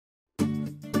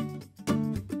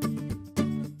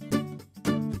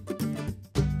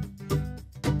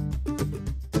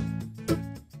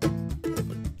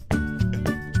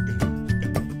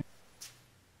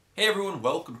Hey everyone,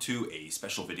 welcome to a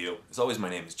special video. As always, my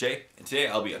name is Jay, and today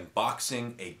I'll be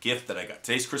unboxing a gift that I got.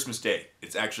 Today's Christmas Day.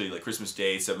 It's actually like Christmas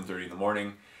Day, 7:30 in the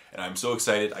morning, and I'm so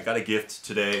excited. I got a gift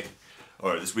today,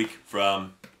 or this week,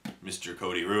 from Mr.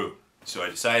 Codyroo. So I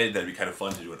decided that it'd be kind of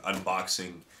fun to do an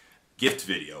unboxing gift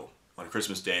video on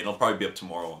Christmas Day, and it'll probably be up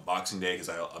tomorrow on Boxing Day, because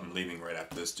I'm leaving right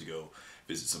after this to go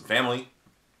visit some family.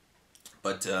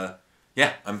 But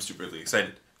yeah, I'm super really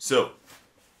excited. So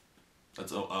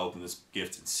I'll open this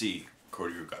gift and see what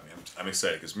Codyroo got me. I'm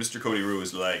excited because Mr. Codyroo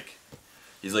is like,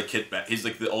 he's like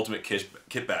the ultimate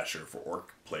kit basher for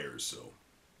Orc players. So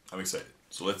I'm excited.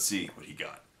 So let's see what he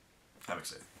got. I'm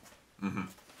excited.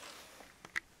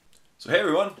 So hey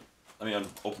everyone, let me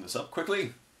open this up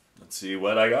quickly. Let's see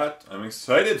what I got. I'm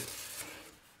excited.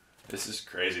 This is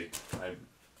crazy. It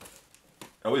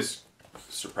always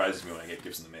surprises me when I get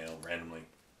gifts in the mail randomly.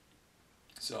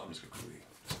 So I'm just gonna quickly,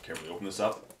 carefully open this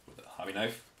up with a hobby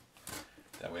knife.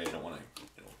 That way I don't want to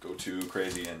go too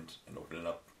crazy and open it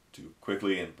up too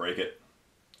quickly and break it.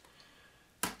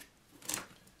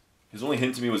 His only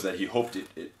hint to me was that he hoped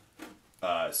it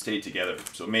stayed together.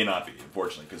 So it may not be,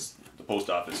 unfortunately, because the post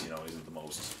office, isn't the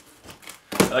most...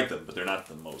 I like them, but they're not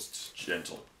the most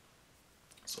gentle.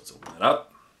 So let's open that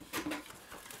up.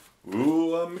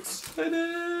 Ooh, I'm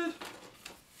excited!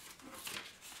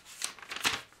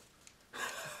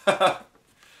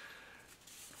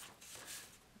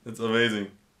 That's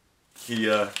amazing. He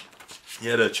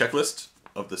had a checklist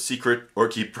of the secret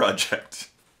Orky project.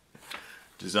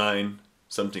 Design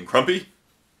something crumpy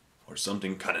or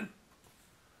something cunning.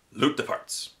 Loot the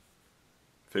parts.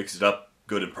 Fix it up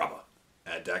good and proper.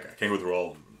 Add DAC. I can't go through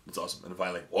all of them. It's awesome. And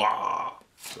finally, wow!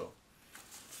 So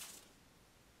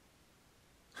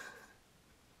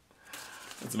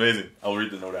that's amazing. I'll read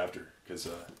the note after because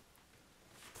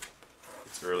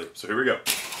it's early. So here we go.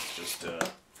 Let's just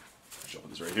shuffle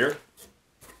this right here.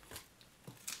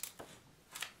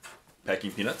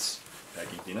 Packing peanuts.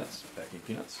 Packing peanuts. Packing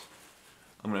peanuts.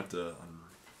 I'm gonna have to.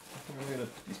 I'm gonna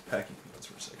put these packing peanuts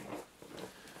for a second.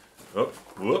 Oh,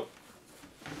 whoop!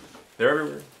 They're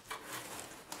everywhere.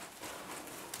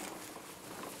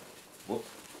 Whoop!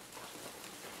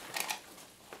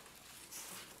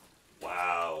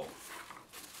 Wow!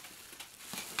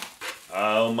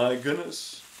 Oh my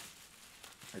goodness!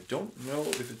 I don't know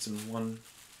if it's in one.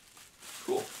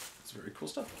 Cool. It's very cool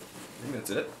stuff. I think that's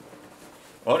it.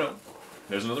 Oh no.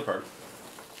 There's another part.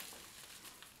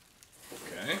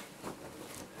 Okay.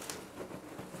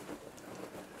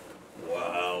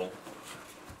 Wow.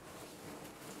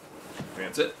 I think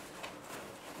that's it.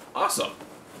 Awesome.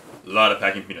 A lot of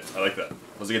packing peanuts. I like that.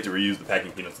 Once I get to reuse the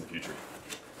packing peanuts in the future.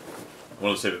 I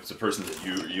want to say that it's a person that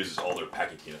uses all their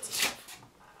packing peanuts and stuff.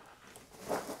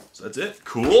 So that's it.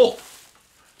 Cool.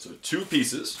 So 2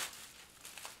 pieces.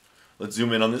 Let's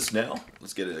zoom in on this now.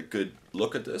 Let's get a good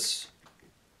look at this.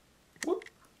 Whoop.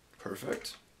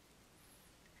 Perfect.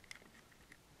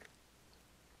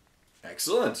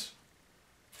 Excellent.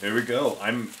 Here we go. I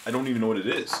don't even know what it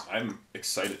is. I'm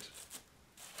excited.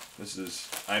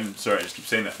 I'm sorry, I just keep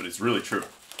saying that, but it's really true.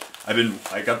 I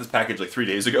got this package like 3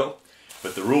 days ago,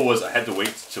 but the rule was I had to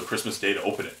wait till Christmas Day to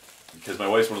open it. Because my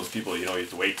wife's one of those people, you have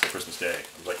to wait till Christmas Day.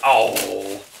 I was like,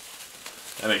 oh,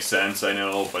 that makes sense, I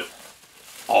know, but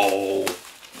oh.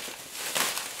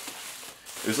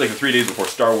 It was like the 3 days before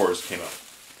Star Wars came out.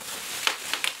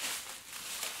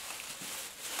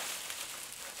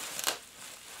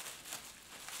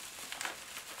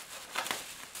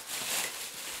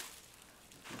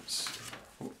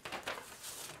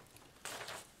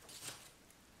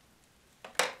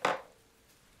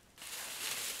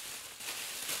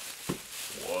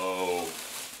 Whoa.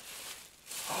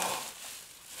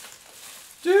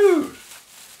 Dude.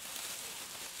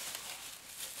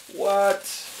 What?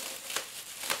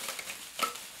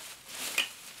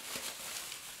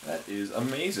 That is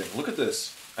amazing. Look at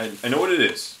this. I know what it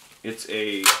is.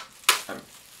 I'm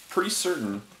pretty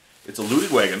certain it's a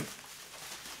looted wagon,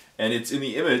 and it's in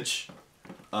the image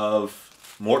of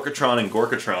Morkatron and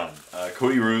Gorkatron,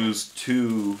 Codyroo's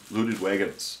 2 looted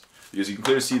wagons. Because you can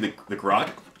clearly see the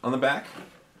grot on the back,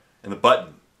 and the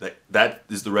button. That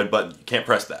is the red button. You can't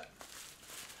press that.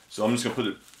 So I'm just going to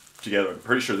put it together. I'm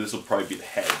pretty sure this will probably be the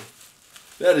head.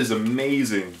 That is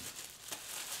amazing.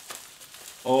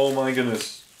 Oh my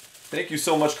goodness. Thank you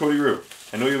so much, Codyroo.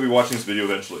 I know you'll be watching this video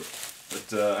eventually,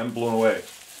 but I'm blown away.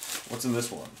 What's in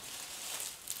this one?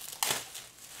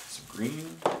 Some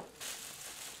green.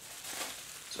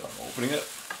 So I'm opening it.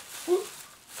 Whoop.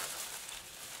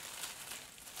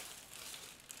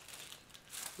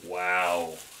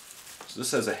 Wow. So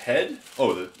this has a head.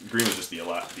 Oh, the green was just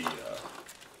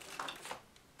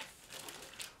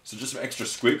so just some extra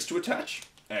squigs to attach.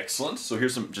 Excellent. So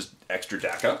here's some just extra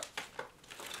DACA.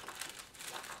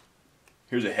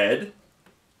 Here's a head.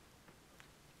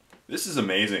 This is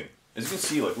amazing. As you can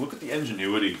see, like, look at the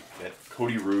ingenuity that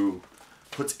Codyroo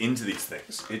puts into these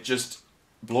things. It just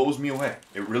blows me away.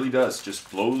 It really does. Just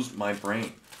blows my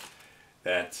brain.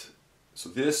 So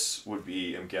this would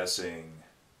be, I'm guessing,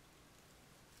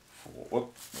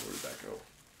 whoop, where did that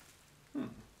go?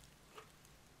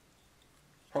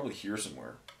 Probably here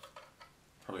somewhere.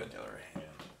 Probably on the other hand.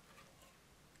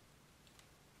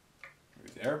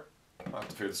 Maybe there. I'll have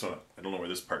to figure this one out. I don't know where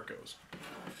this part goes. I'm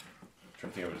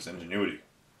trying to think of its ingenuity.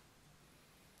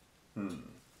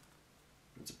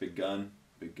 It's a big gun,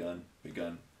 big gun, big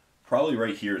gun. Probably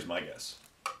right here is my guess.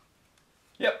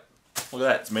 Yep. Look at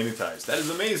that. It's magnetized. That is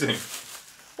amazing.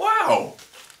 Wow.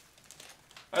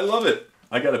 I love it.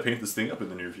 I gotta paint this thing up in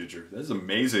the near future. That is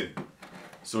amazing.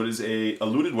 So it is a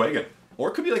looted wagon. Or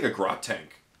it could be like a grot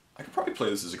tank. I could probably play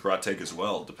this as a grot tank as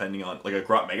well, depending on, like a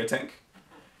grot mega tank.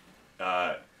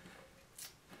 I'd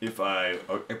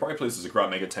probably play this as a grot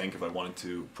mega tank if I wanted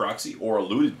to proxy, or a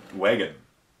looted wagon.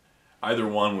 Either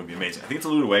one would be amazing. I think it's a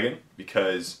looted wagon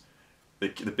because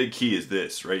the big key is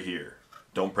this right here.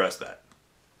 Don't press that.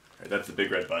 Right, that's the big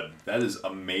red button. That is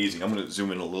amazing. I'm going to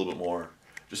zoom in a little bit more.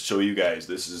 Just show you guys.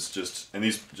 This is just, and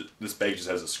this bag just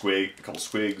has a couple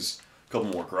squigs, a couple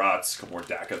more grots, a couple more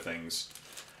DACA things.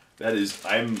 That is,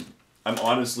 I'm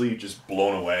honestly just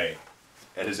blown away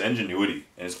at his ingenuity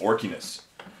and his orkiness.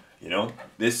 You know,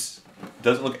 this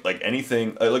doesn't look like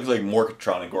anything. It looks like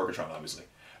Morkatron and Gorkatron, obviously,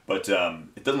 but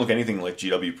it doesn't look anything like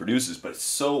GW produces. But it's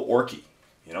so orky.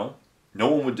 You know,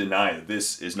 no one would deny that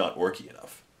this is not orky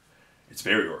enough. It's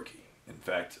very orky. In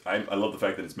fact, I love the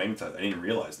fact that it's magnetized. I didn't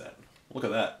realize that. Look at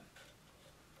that.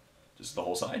 Just the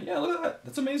whole side. Yeah, look at that.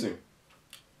 That's amazing.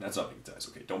 That's not magnetized.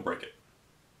 Okay, don't break it.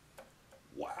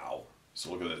 Wow. So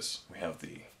look at this. We have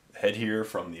the head here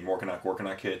from the Morkanok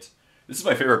Gorkanok kit. This is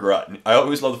my favorite grot. I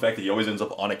always love the fact that he always ends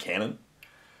up on a cannon.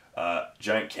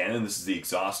 Giant cannon. This is the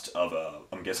exhaust of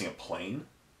I'm guessing a plane.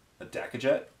 A DACA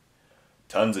jet.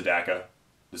 Tons of DACA.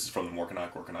 This is from the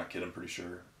Morkanok Gorkanok kit, I'm pretty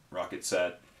sure. Rocket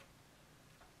set.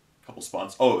 Couple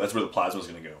spawns. Oh, that's where the plasma is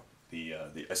going to go.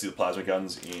 I see the plasma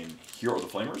guns in here, or the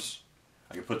flamers.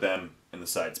 I could put them in the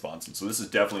side spawns. And so this is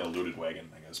definitely a looted wagon,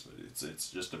 I guess, but it's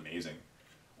just amazing.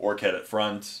 Orc head at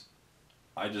front.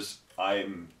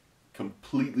 I'm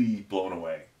completely blown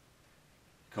away.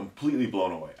 Completely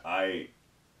blown away. I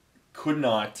could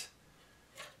not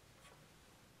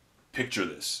picture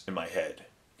this in my head.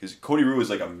 Because Codyroo is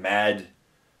like a mad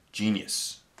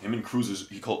genius. Him and Cruz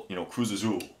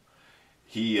Azul.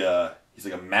 He's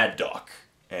like a mad doc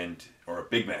or a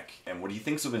Big Mac, and what he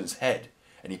thinks of in his head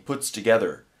and he puts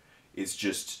together is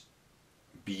just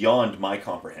beyond my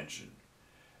comprehension.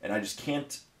 And I just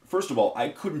can't. First of all, I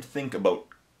couldn't think about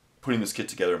putting this kit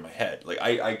together in my head. Like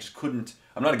I just couldn't.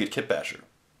 I'm not a good kit basher,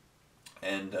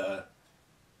 and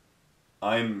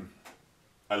I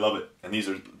love it. And these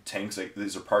are tanks.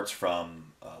 These are parts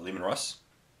from Lehman Russ.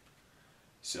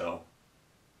 So,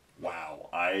 wow,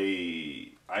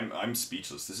 I'm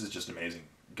speechless. This is just amazing.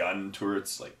 Gun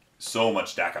turrets, like so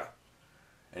much DACA,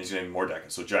 and he's getting more DACA.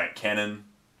 So giant cannon,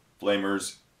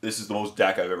 flamers. This is the most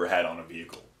DACA I've ever had on a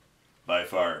vehicle, by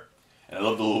far. And I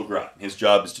love the little grot. His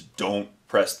job is to don't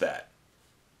press that.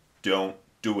 Don't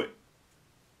do it.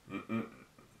 I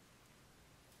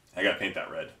gotta paint that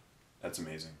red. That's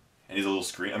amazing. And he's a little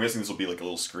screen. I'm guessing this will be like a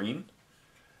little screen.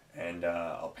 And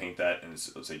I'll paint that and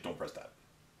it'll say, don't press that.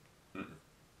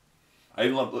 I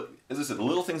love, as I said, the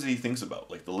little things that he thinks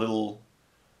about. Like the little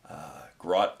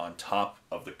grot on top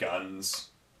of the guns.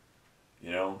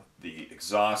 You know, the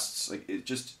exhausts. Like, it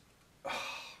just...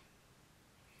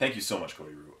 Thank you so much,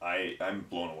 Codyroo. I'm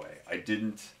blown away. I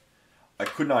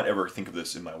could not ever think of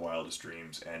this in my wildest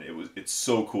dreams, and it's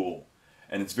so cool.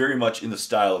 And it's very much in the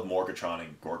style of Morkatron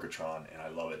and Gorkatron, and I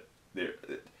love it.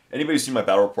 Anybody who's seen my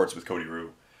battle reports with Codyroo,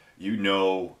 you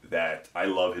know that I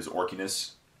love his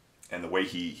orkiness and the way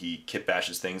he kit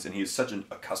bashes things, and he is such a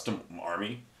custom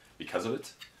army because of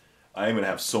it. I am going to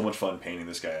have so much fun painting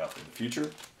this guy up in the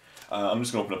future. I'm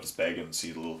just going to open up this bag and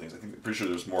see the little things. I'm pretty sure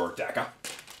there's more DACA,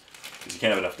 because you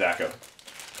can't have enough DACA.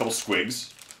 A couple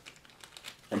squigs.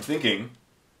 I'm thinking,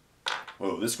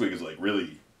 whoa, this squig is like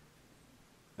really,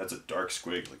 that's a dark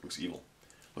squig, like looks evil.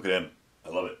 Look at him. I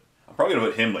love it. I'm probably going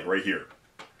to put him like right here.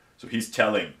 So he's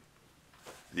telling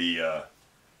the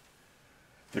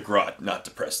grot not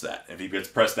to press that. If he gets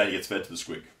pressed that, he gets fed to the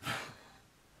squig.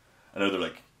 Another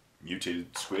like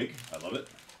mutated squig. I love it.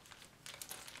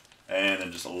 And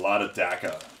then just a lot of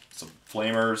DACA. Some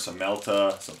flamers, some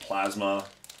melta, some plasma.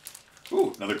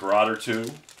 Ooh, another grot or two.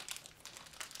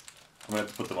 I'm gonna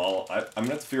have to put them all. I'm gonna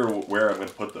have to figure out where I'm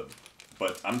gonna put them,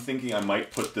 but I'm thinking I might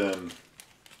put them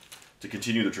to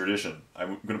continue the tradition.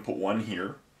 I'm gonna put one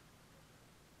here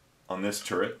on this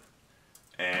turret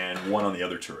and one on the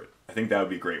other turret. I think that would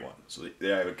be a great one. So they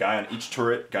have a guy on each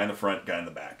turret, guy in the front, guy in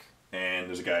the back, and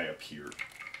there's a guy up here.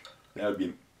 That would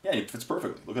be, yeah, it fits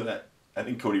perfectly. Look at that. I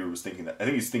think Codyroo was thinking that. I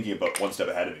think he's thinking about one step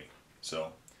ahead of me.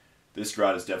 So this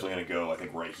strat is definitely gonna go, I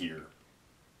think, right here.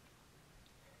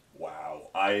 Wow,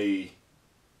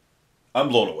 I'm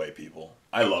blown away, people.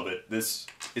 I love it. It's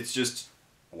just,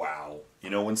 wow. You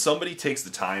know, when somebody takes the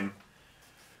time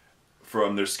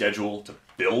from their schedule to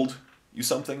build you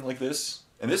something like this,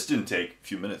 and this didn't take a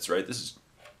few minutes, right?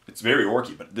 It's very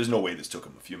Orky, but there's no way this took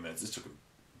him a few minutes. This took him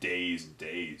days and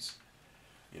days.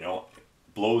 You know, it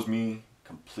blows me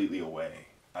completely away.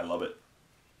 I love it.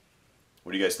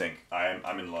 What do you guys think?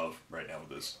 I'm in love right now with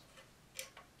this.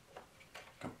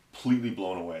 Completely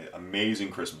blown away.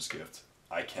 Amazing Christmas gift.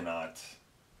 I cannot.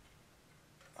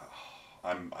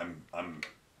 I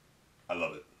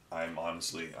love it. I'm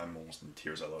almost in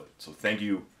tears. I love it. So thank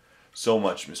you so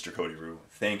much, Mr. Codyroo.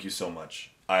 Thank you so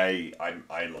much. I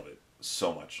love it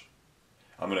so much.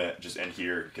 I'm gonna just end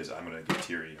here because I'm gonna get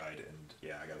teary-eyed, and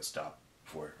yeah, I gotta stop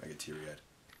before I get teary-eyed.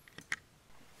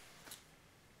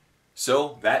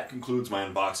 So that concludes my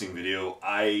unboxing video.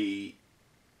 I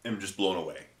am just blown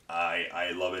away.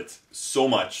 I love it so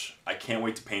much. I can't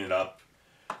wait to paint it up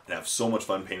and have so much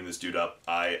fun painting this dude up.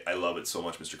 I love it so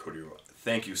much, Mr. Codyroo.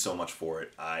 Thank you so much for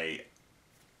it. I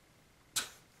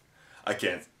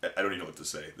don't even know what to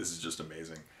say. This is just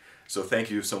amazing. So thank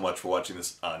you so much for watching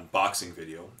this unboxing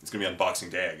video. It's going to be unboxing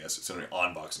day, I guess. It's going to be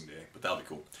unboxing day, but that'll be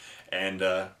cool. And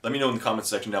let me know in the comments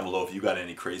section down below if you got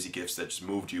any crazy gifts that just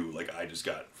moved you like I just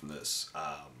got from this.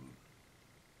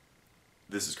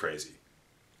 This is crazy.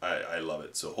 I love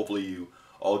it. So hopefully you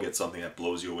all get something that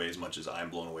blows you away as much as I'm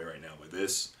blown away right now by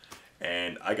this.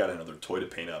 And I got another toy to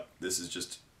paint up. This is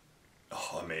just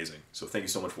amazing. So thank you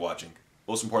so much for watching.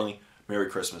 Most importantly, Merry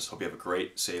Christmas. Hope you have a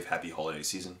great, safe, happy holiday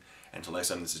season. Until next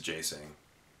time, this is Jay saying,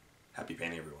 happy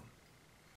painting, everyone.